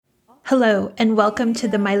Hello, and welcome to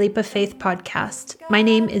the My Leap of Faith podcast. My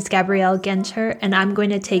name is Gabrielle Genter, and I'm going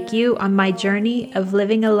to take you on my journey of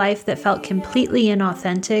living a life that felt completely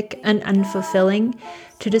inauthentic and unfulfilling,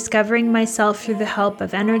 to discovering myself through the help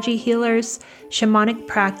of energy healers, shamanic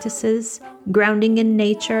practices, grounding in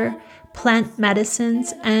nature, plant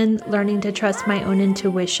medicines, and learning to trust my own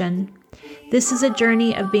intuition. This is a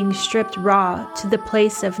journey of being stripped raw to the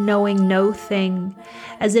place of knowing no thing.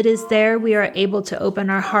 As it is there, we are able to open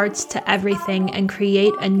our hearts to everything and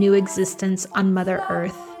create a new existence on Mother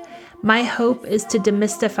Earth. My hope is to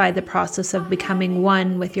demystify the process of becoming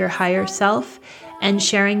one with your higher self and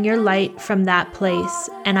sharing your light from that place.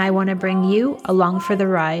 And I want to bring you along for the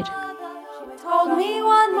ride. She told me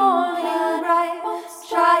one morning, right,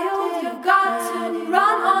 child, you've got to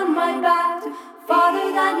run on my back.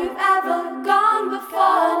 Farther than you've ever gone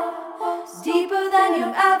before, deeper than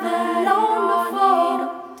you've ever known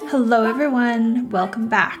before. Hello, everyone. Welcome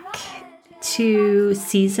back to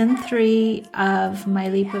season 3 of My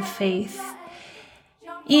Leap of Faith.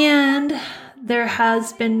 And there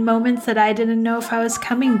has been moments that I didn't know if I was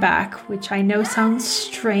coming back, which I know sounds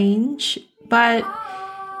strange, but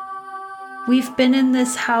we've been in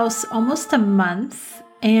this house almost a month,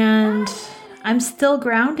 and I'm still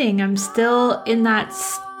grounding. I'm still in that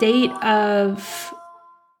state of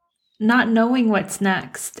not knowing what's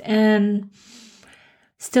next and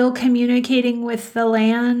still communicating with the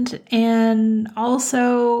land and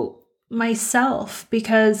also myself,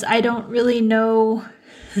 because I don't really know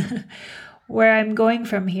where I'm going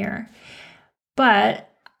from here. But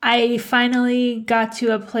I finally got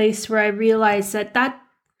to a place where I realized that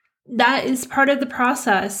is part of the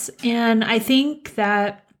process. And I think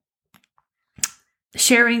that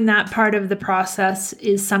sharing that part of the process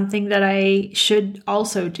is something that I should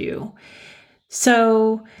also do.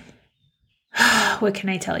 So, what can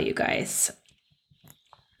I tell you guys?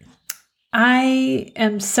 I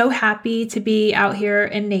am so happy to be out here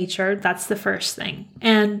in nature. That's the first thing.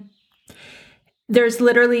 And there's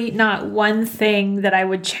literally not one thing that I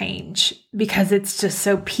would change because it's just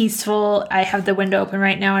so peaceful. I have the window open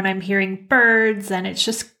right now and I'm hearing birds and it's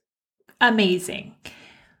just amazing.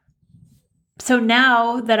 So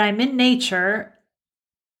now that I'm in nature,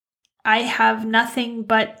 I have nothing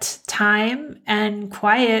but time and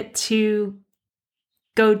quiet to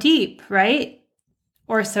go deep, right?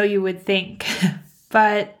 Or so you would think.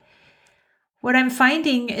 But what I'm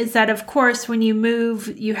finding is that, of course, when you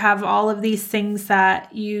move, you have all of these things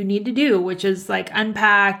that you need to do, which is like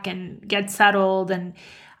unpack and get settled. And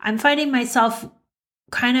I'm finding myself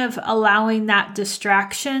kind of allowing that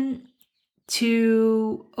distraction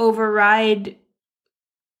to override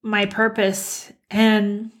my purpose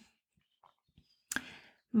and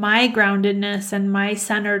my groundedness and my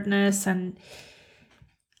centeredness. And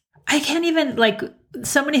I can't even,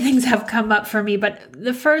 so many things have come up for me, but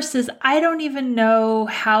the first is I don't even know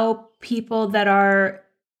how people that are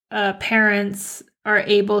parents are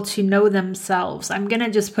able to know themselves. I'm going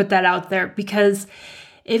to just put that out there, because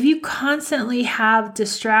if you constantly have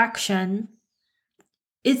distraction,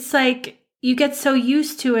 it's like you get so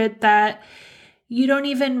used to it that you don't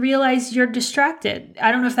even realize you're distracted.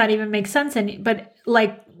 I don't know if that even makes sense, but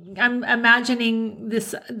I'm imagining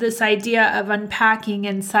this idea of unpacking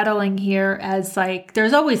and settling here as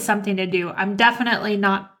there's always something to do. I'm definitely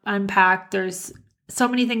not unpacked. There's so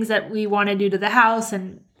many things that we want to do to the house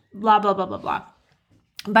and blah, blah, blah, blah, blah.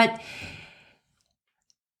 But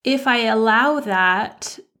if I allow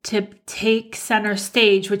that to take center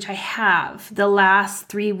stage, which I have, the last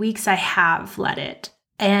 3 weeks I have let it,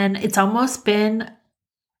 and it's almost been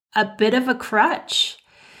a bit of a crutch,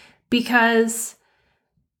 because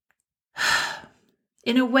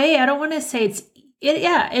in a way, I don't want to say it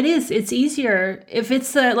is. It's easier if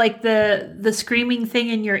it's the screaming thing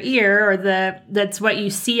in your ear, or that's what you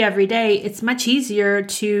see every day. It's much easier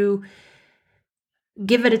to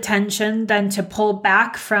give it attention than to pull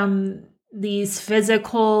back from these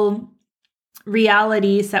physical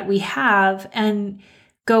realities that we have and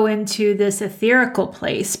go into this etherical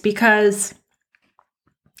place, because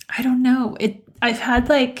I don't know. I've had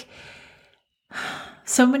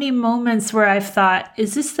so many moments where I've thought,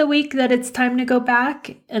 is this the week that it's time to go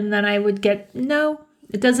back? And then I would get, no,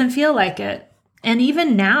 it doesn't feel like it. And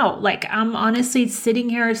even now, I'm honestly sitting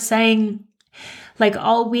here saying,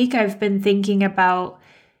 all week I've been thinking about,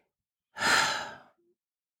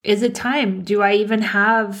 is it time? Do I even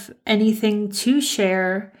have anything to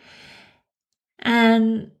share?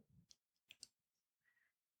 And,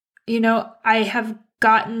 we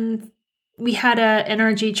had a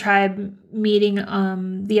energy tribe meeting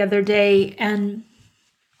the other day, and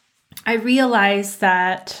I realized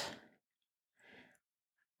that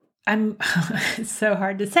it's so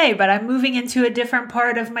hard to say, but I'm moving into a different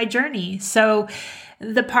part of my journey. So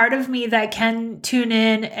the part of me that can tune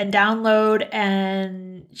in and download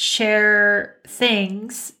and share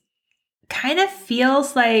things kind of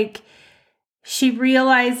feels like she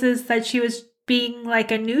realizes that she was being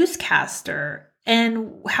like a newscaster.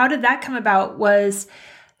 And how did that come about was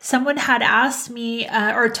someone had asked me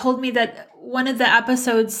or told me that one of the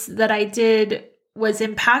episodes that I did was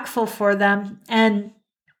impactful for them. And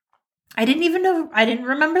I didn't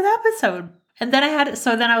remember the episode. And then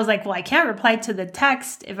I was like, well, I can't reply to the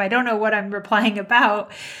text if I don't know what I'm replying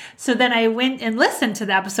about. So then I went and listened to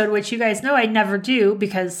the episode, which you guys know I never do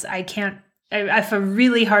because I have a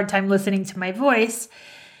really hard time listening to my voice.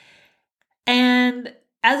 And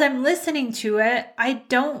as I'm listening to it,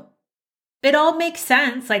 it all makes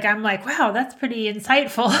sense. Like, I'm like, wow, that's pretty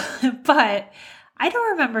insightful, but I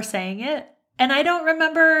don't remember saying it. And I don't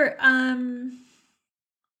remember,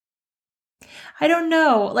 I don't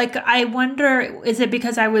know. Like, I wonder, is it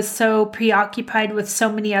because I was so preoccupied with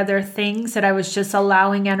so many other things that I was just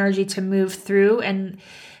allowing energy to move through and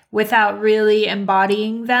without really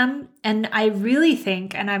embodying them? And I really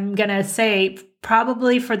think, and I'm going to say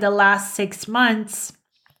probably for the last 6 months,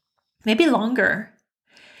 maybe longer,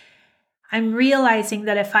 I'm realizing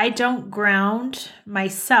that if I don't ground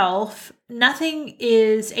myself, nothing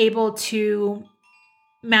is able to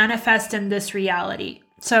manifest in this reality.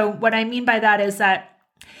 So what I mean by that is that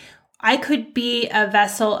I could be a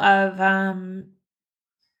vessel of,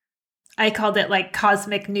 I called it like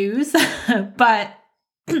cosmic news, but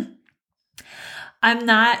I'm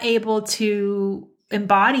not able to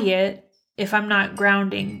embody it if I'm not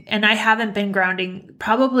grounding. And I haven't been grounding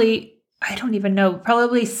probably, I don't even know,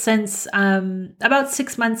 probably since about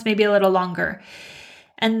 6 months, maybe a little longer.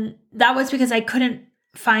 And that was because I couldn't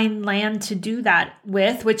find land to do that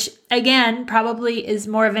with, which again, probably is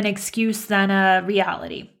more of an excuse than a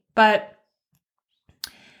reality. But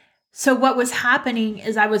so what was happening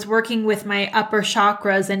is I was working with my upper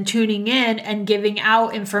chakras and tuning in and giving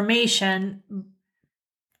out information.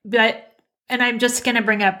 And I'm just going to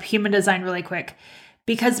bring up human design really quick.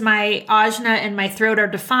 Because my ajna and my throat are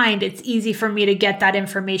defined, it's easy for me to get that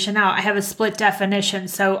information out. I have a split definition,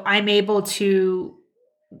 so I'm able to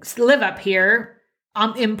live up here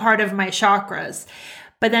in part of my chakras.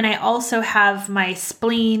 But then I also have my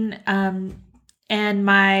spleen and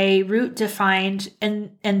my root defined,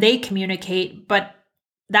 and they communicate, but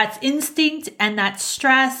that's instinct and that's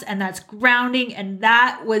stress and that's grounding, and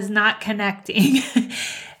that was not connecting.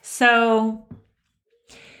 So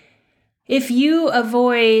if you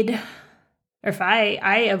avoid, or if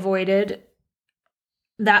I avoided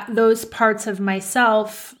those parts of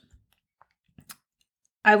myself,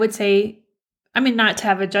 I would say, I mean, not to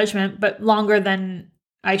have a judgment, but longer than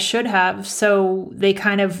I should have. So they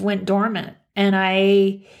kind of went dormant. And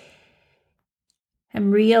I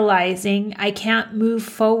am realizing I can't move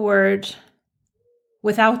forward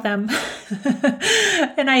without them.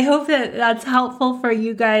 And I hope that that's helpful for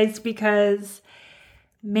you guys, because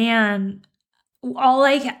man, all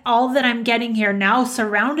that I'm getting here now,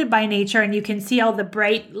 surrounded by nature, and you can see all the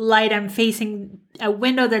bright light. I'm facing a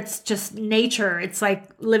window that's just nature. It's like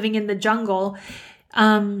living in the jungle.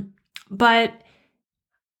 But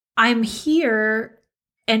I'm here,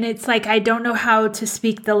 and it's like I don't know how to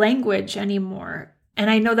speak the language anymore. And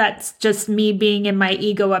I know that's just me being in my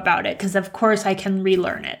ego about it, because of course I can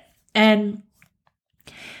relearn it. And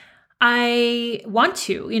I want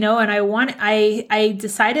to, and I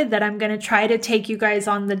decided that I'm going to try to take you guys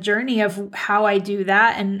on the journey of how I do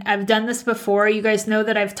that. And I've done this before. You guys know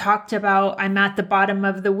that I've talked about, I'm at the bottom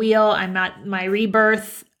of the wheel. I'm at my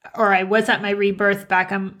rebirth, or I was at my rebirth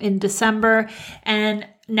back in December. And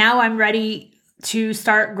now I'm ready to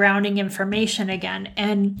start grounding information again.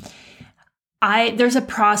 And there's a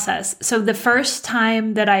process. So the first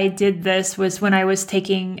time that I did this was when I was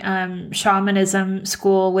taking shamanism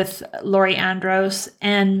school with Lori Andros,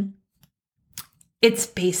 and it's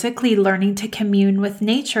basically learning to commune with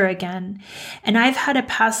nature again. And I've had a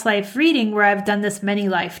past life reading where I've done this many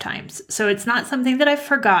lifetimes. So it's not something that I've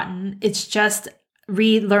forgotten. It's just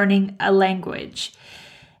relearning a language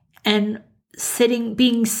and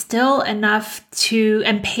being still enough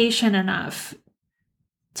and patient enough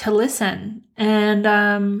to listen. And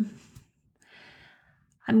I'm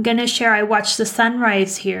going to share, I watched the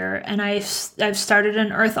sunrise here, and I've started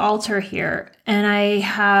an earth altar here, and I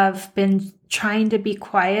have been trying to be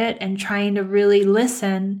quiet and trying to really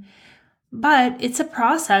listen, but it's a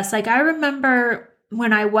process. Like, I remember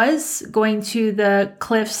when I was going to the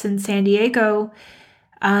cliffs in San Diego,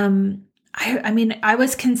 I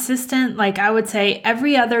was consistent, like I would say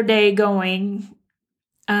every other day going,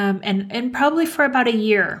 and probably for about a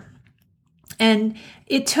year. And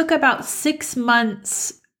it took about 6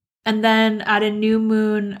 months. And then at a new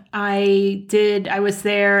moon, I was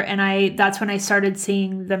there, and that's when I started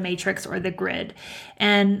seeing the matrix or the grid.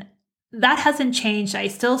 And that hasn't changed. I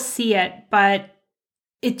still see it, but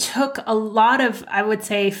it took a lot of, I would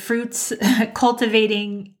say, fruits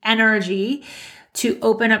cultivating energy to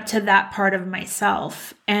open up to that part of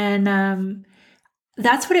myself. And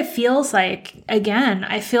that's what it feels like. Again,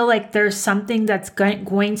 I feel like there's something that's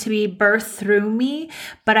going to be birthed through me,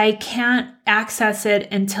 but I can't access it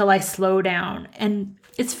until I slow down. And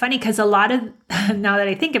it's funny because a lot of, now that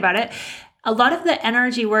I think about it, a lot of the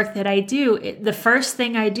energy work that I do, the first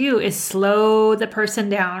thing I do is slow the person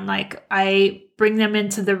down. Like I bring them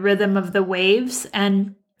into the rhythm of the waves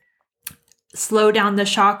and slow down the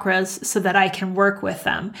chakras so that I can work with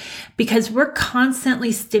them, because we're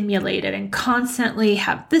constantly stimulated and constantly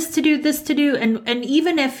have this to do. And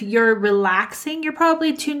even if you're relaxing, you're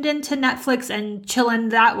probably tuned into Netflix and chilling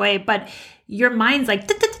that way, but your mind's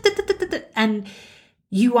like, and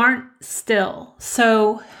you aren't still.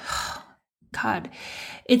 So, God,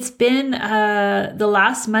 it's been, the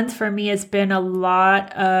last month for me has been a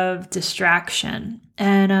lot of distraction.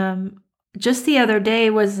 And, just the other day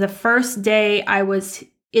was the first day I was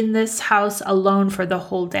in this house alone for the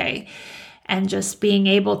whole day. And just being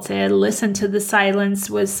able to listen to the silence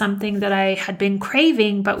was something that I had been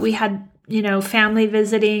craving, but we had, family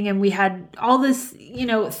visiting, and we had all this,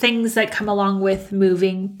 things that come along with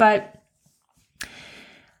moving. But,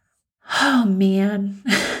 oh man,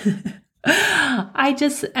 I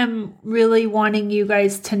just am really wanting you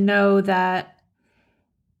guys to know that,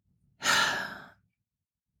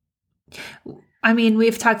 I mean,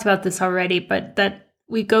 we've talked about this already, but that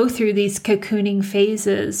we go through these cocooning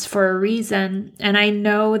phases for a reason. And I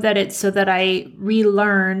know that it's so that I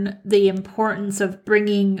relearn the importance of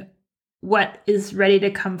bringing what is ready to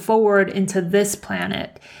come forward into this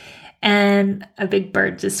planet. And a big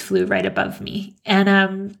bird just flew right above me.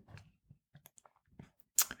 And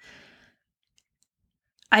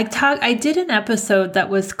I did an episode that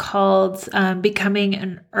was called Becoming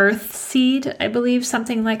an Earth Seed, I believe,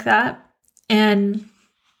 something like that. And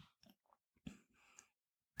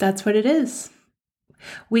that's what it is.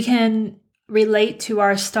 We can relate to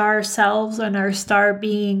our star selves and our star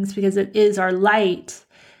beings because it is our light.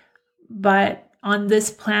 But on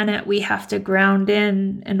this planet, we have to ground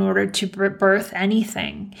in order to birth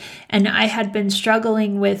anything. And I had been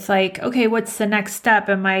struggling with okay, what's the next step?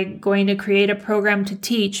 Am I going to create a program to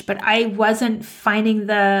teach? But I wasn't finding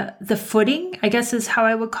the footing, I guess is how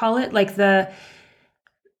I would call it, like the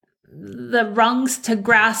rungs to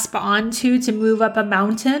grasp onto to move up a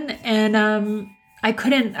mountain. And I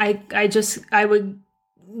couldn't, I would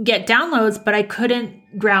get downloads, but I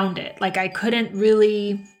couldn't ground it. Like I couldn't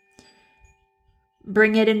really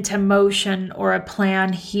bring it into motion or a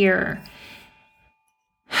plan here.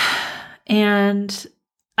 And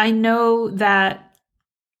I know that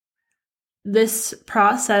this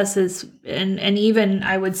process is, and even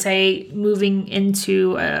I would say moving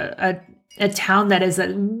into a town that is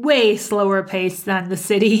a way slower pace than the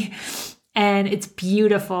city. And it's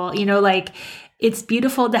beautiful, it's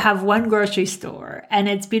beautiful to have one grocery store, and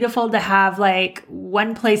it's beautiful to have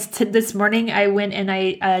one place this morning I went and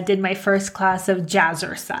I did my first class of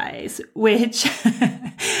jazzercise, which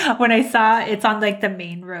when I saw it's on the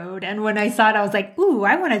main road. And when I saw it, I was like, ooh,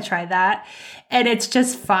 I want to try that. And it's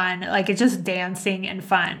just fun. It's just dancing and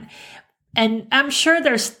fun. And I'm sure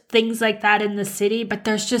there's things like that in the city, but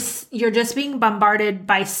you're just being bombarded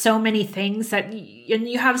by so many things and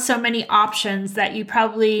you have so many options that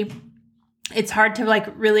it's hard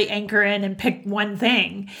to really anchor in and pick one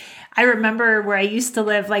thing. I remember where I used to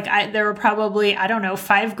live, there were probably,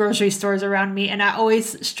 5 grocery stores around me, and I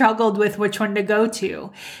always struggled with which one to go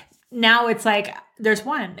to. Now it's there's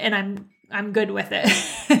one, and I'm good with it.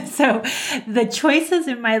 So the choices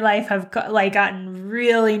in my life have gotten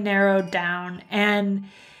really narrowed down. And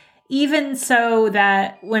even so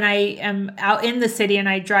that when I am out in the city and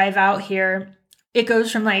I drive out here, it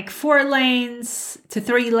goes from 4 lanes to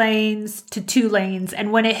 3 lanes to 2 lanes.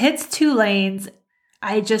 And when it hits 2 lanes,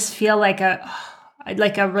 I just feel like a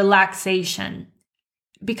relaxation,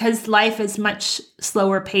 because life is much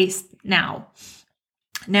slower paced now.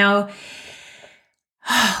 Now,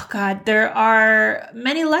 oh God, there are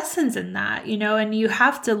many lessons in that, and you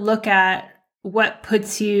have to look at what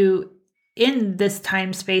puts you in this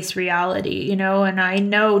time-space reality, and I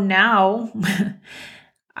know now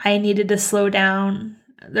I needed to slow down.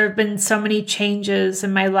 There have been so many changes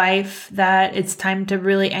in my life that it's time to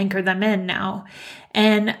really anchor them in now.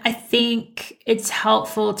 And I think it's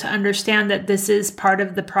helpful to understand that this is part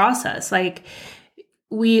of the process. Like,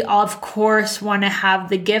 we of course want to have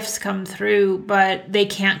the gifts come through, but they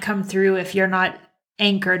can't come through if you're not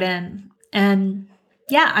anchored in. And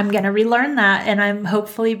yeah, I'm going to relearn that. And I'm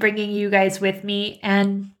hopefully bringing you guys with me.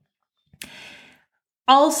 And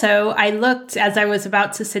also, I looked as I was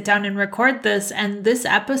about to sit down and record this, and this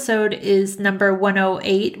episode is number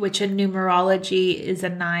 108, which in numerology is a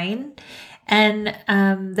 9. And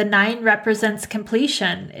the 9 represents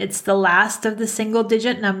completion. It's the last of the single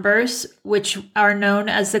digit numbers, which are known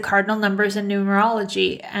as the cardinal numbers in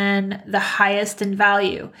numerology, and the highest in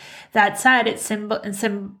value. That said, it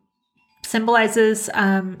symbolizes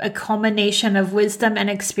a culmination of wisdom and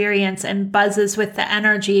experience, and buzzes with the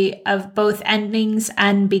energy of both endings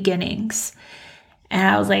and beginnings. And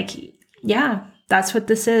I was like, yeah, that's what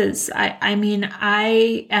this is. I mean,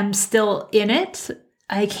 I am still in it.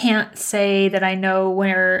 I can't say that I know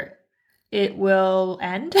where it will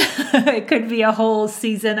end. It could be a whole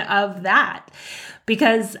season of that,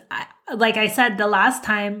 because like I said, the last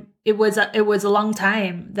time it was a long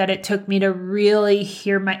time that it took me to really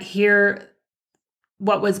hear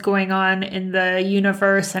what was going on in the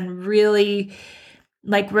universe, and really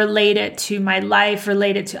like relate it to my life,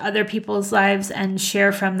 relate it to other people's lives, and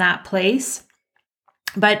share from that place.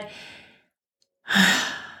 But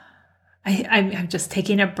I'm just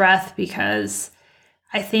taking a breath, because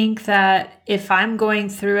I think that if I'm going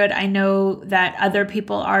through it, I know that other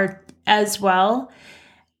people are as well.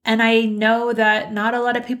 And I know that not a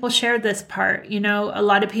lot of people share this part. You know, a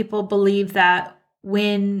lot of people believe that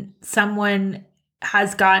when someone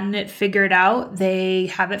has gotten it figured out, they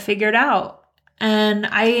have it figured out. And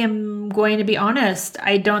I am going to be honest,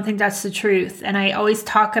 I don't think that's the truth. And I always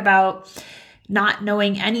talk about not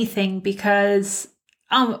knowing anything, because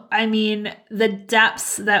I mean, the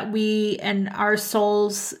depths that we and our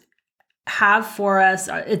souls have for us,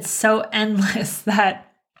 it's so endless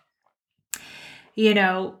that, you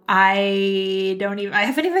know, I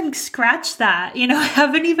haven't even scratched that, you know, I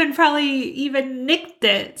haven't even probably even nicked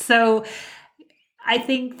it. So I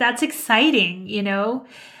think that's exciting, you know.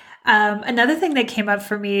 Another thing that came up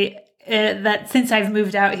for me that since I've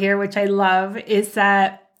moved out here, which I love, is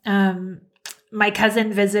that my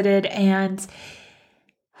cousin visited, and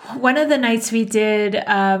one of the nights we did,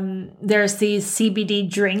 there's these CBD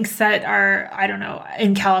drinks that are, I don't know,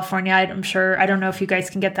 in California, I'm sure, I don't know if you guys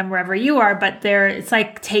can get them wherever you are, but it's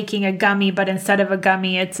like taking a gummy, but instead of a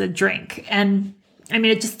gummy, it's a drink. And I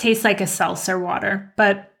mean, it just tastes like a seltzer water,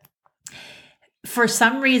 but for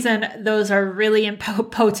some reason, those are really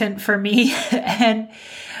potent for me. And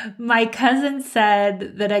my cousin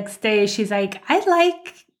said the next day, she's like,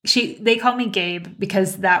 they call me Gabe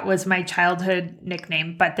because that was my childhood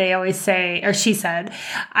nickname, but they always say, or she said,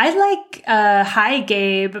 I like hi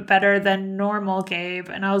Gabe better than normal Gabe.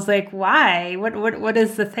 And I was like, why? What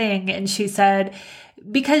is the thing? And she said,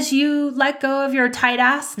 because you let go of your tight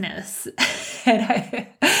assness.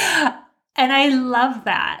 And I love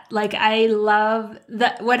that. Like, I love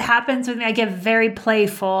that. What happens with me, I get very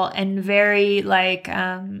playful and very like,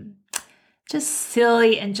 just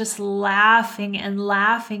silly, and just laughing and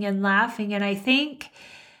laughing and laughing. And I think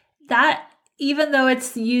that even though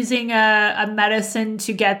it's using a medicine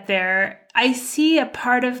to get there, I see a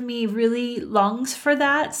part of me really longs for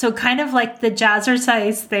that. So kind of like the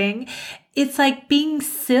jazzercise thing, it's like being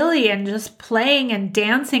silly and just playing and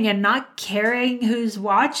dancing and not caring who's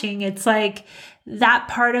watching. It's like that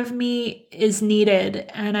part of me is needed.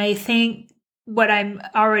 And I think what I'm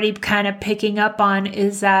already kind of picking up on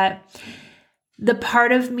is that the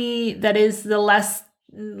part of me that is the less,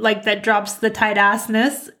 like, that drops the tight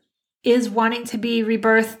assness is wanting to be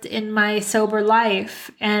rebirthed in my sober life.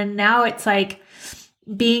 And now it's like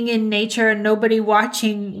being in nature and nobody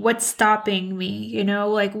watching. What's stopping me? You know,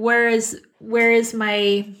 like, where is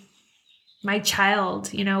my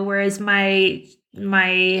child? You know, where is my,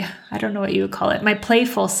 I don't know what you would call it, my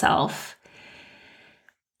playful self.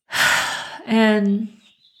 And,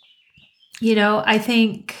 you know, I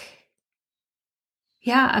think,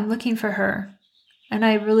 yeah, I'm looking for her, and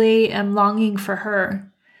I really am longing for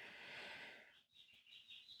her,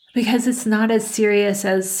 because it's not as serious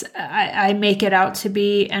as I make it out to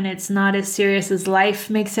be, and it's not as serious as life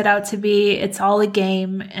makes it out to be. It's all a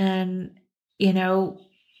game. And, you know,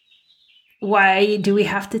 why do we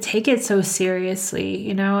have to take it so seriously?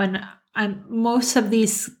 You know, and most of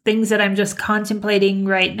these things that I'm just contemplating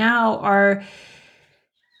right now are,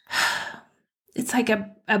 it's like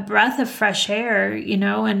a breath of fresh air, you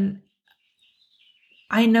know. And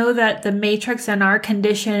I know that the matrix and our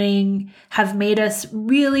conditioning have made us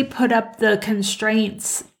really put up the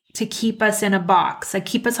constraints to keep us in a box, like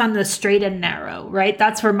keep us on the straight and narrow, right?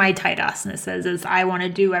 That's where my tight-assness is I want to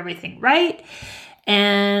do everything right.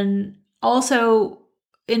 And also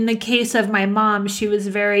in the case of my mom, she was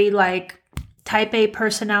very like type A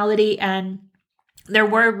personality, and there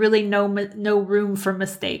were really no room for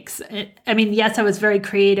mistakes. I mean, yes, I was very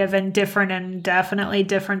creative and different, and definitely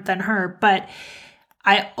different than her, but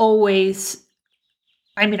I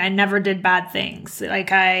never did bad things.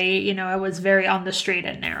 Like I was very on the straight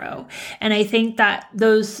and narrow. And I think that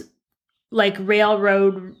those like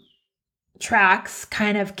railroad tracks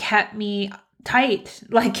kind of kept me tight,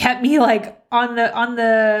 like kept me like on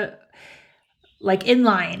the like in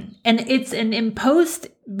line. And it's an imposed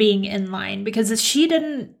being in line, because she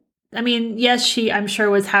didn't, I mean, yes, she, I'm sure,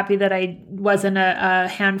 was happy that I wasn't a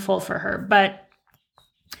handful for her. But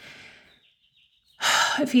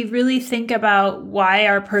if you really think about why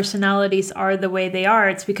our personalities are the way they are,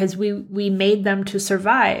 it's because we made them to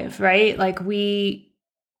survive, right? Like we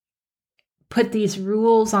put these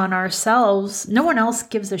rules on ourselves. No one else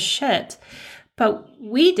gives a shit. But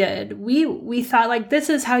we did. We thought like, this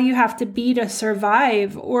is how you have to be to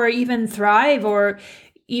survive, or even thrive, or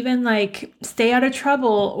even like stay out of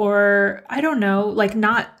trouble, or I don't know, like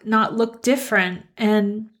not look different.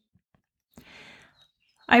 And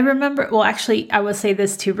I remember, well, actually, I will say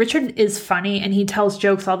this too. Richard is funny and he tells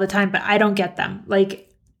jokes all the time, but I don't get them. Like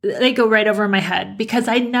they go right over my head, because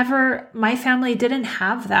my family didn't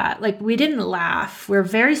have that. Like we didn't laugh. We're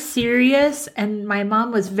very serious. And my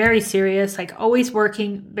mom was very serious, like always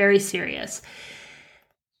working, very serious.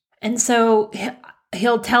 And so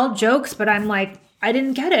he'll tell jokes, but I'm like, I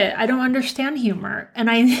didn't get it. I don't understand humor. And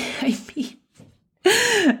I mean,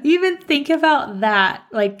 even think about that,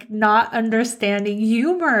 like not understanding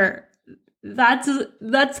humor.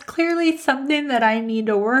 That's clearly something that I need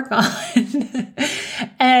to work on.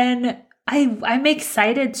 And I'm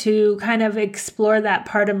excited to kind of explore that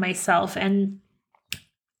part of myself. And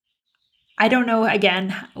I don't know, again,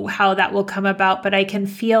 how that will come about, but I can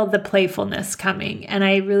feel the playfulness coming, and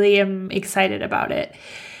I really am excited about it.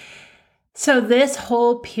 So this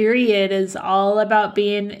whole period is all about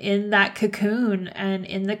being in that cocoon and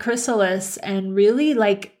in the chrysalis, and really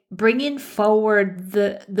like bringing forward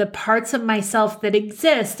the parts of myself that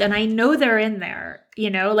exist. And I know they're in there,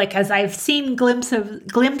 like as I've seen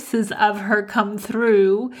glimpses of her come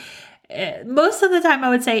through, most of the time I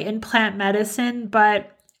would say in plant medicine,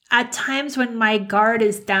 but at times when my guard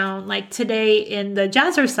is down, like today in the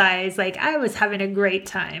jazzercise, like I was having a great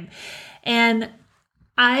time. And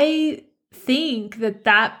I think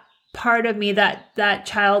that part of me, that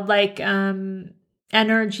childlike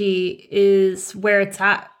energy is where it's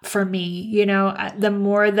at for me. The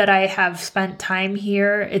more that I have spent time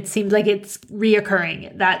here, it seems like it's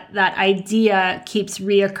reoccurring. That idea keeps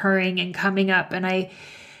reoccurring and coming up. And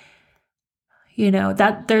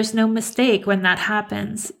that there's no mistake when that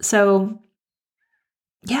happens. So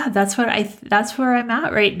yeah, that's where I'm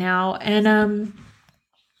at right now. And,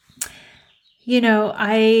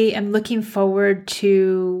 I am looking forward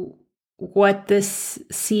to what this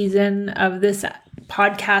season of this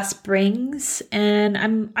podcast brings.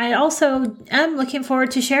 And I also am looking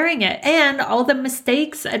forward to sharing it, and all the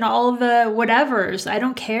mistakes and all the whatevers. I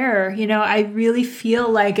don't care. I really feel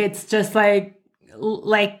like it's just like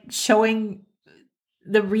showing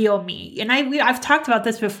the real me. And I've talked about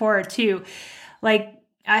this before too. Like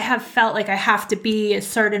I have felt like I have to be a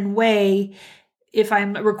certain way if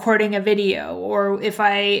I'm recording a video, or if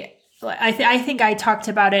I think I talked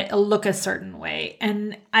about it, look a certain way.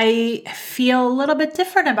 And I feel a little bit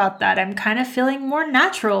different about that. I'm kind of feeling more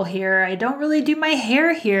natural here. I don't really do my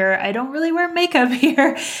hair here. I don't really wear makeup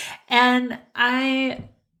here. And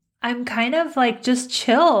I'm kind of like just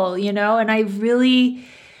chill, and I really,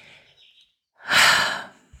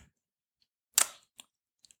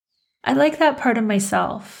 I like that part of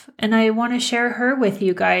myself, and I want to share her with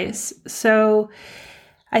you guys. So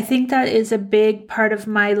I think that is a big part of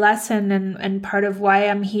my lesson, and part of why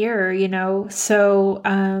I'm here, So,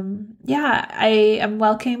 I am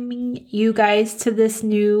welcoming you guys to this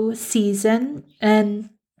new season and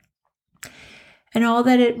all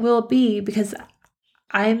that it will be, because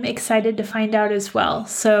I'm excited to find out as well.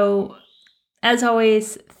 So as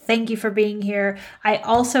always, thank you for being here. I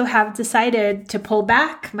also have decided to pull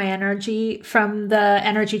back my energy from the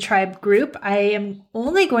Energy Tribe group. I am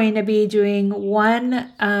only going to be doing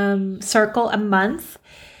one circle a month.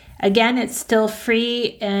 Again, it's still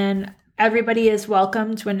free, and everybody is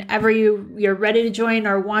welcomed whenever you're ready to join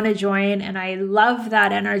or want to join. And I love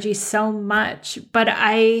that energy so much. But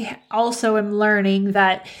I also am learning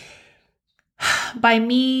that by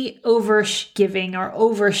me over giving or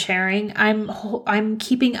oversharing, I'm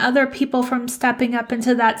keeping other people from stepping up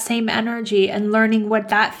into that same energy and learning what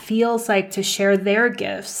that feels like to share their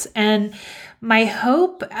gifts. And my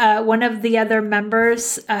hope, one of the other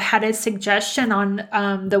members had a suggestion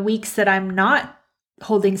on the weeks that I'm not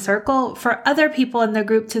holding circle for other people in the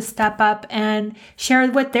group to step up and share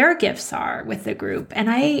what their gifts are with the group. And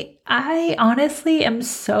I honestly am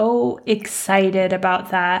so excited about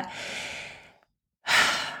that.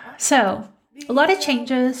 So a lot of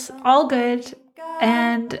changes, all good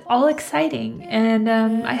and all exciting. And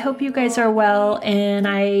I hope you guys are well. And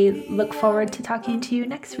I look forward to talking to you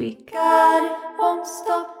next week. God, it won't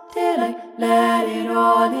stop till I let it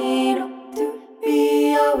all in. To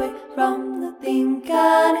be away from the thing,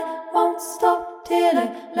 and it won't stop till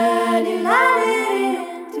I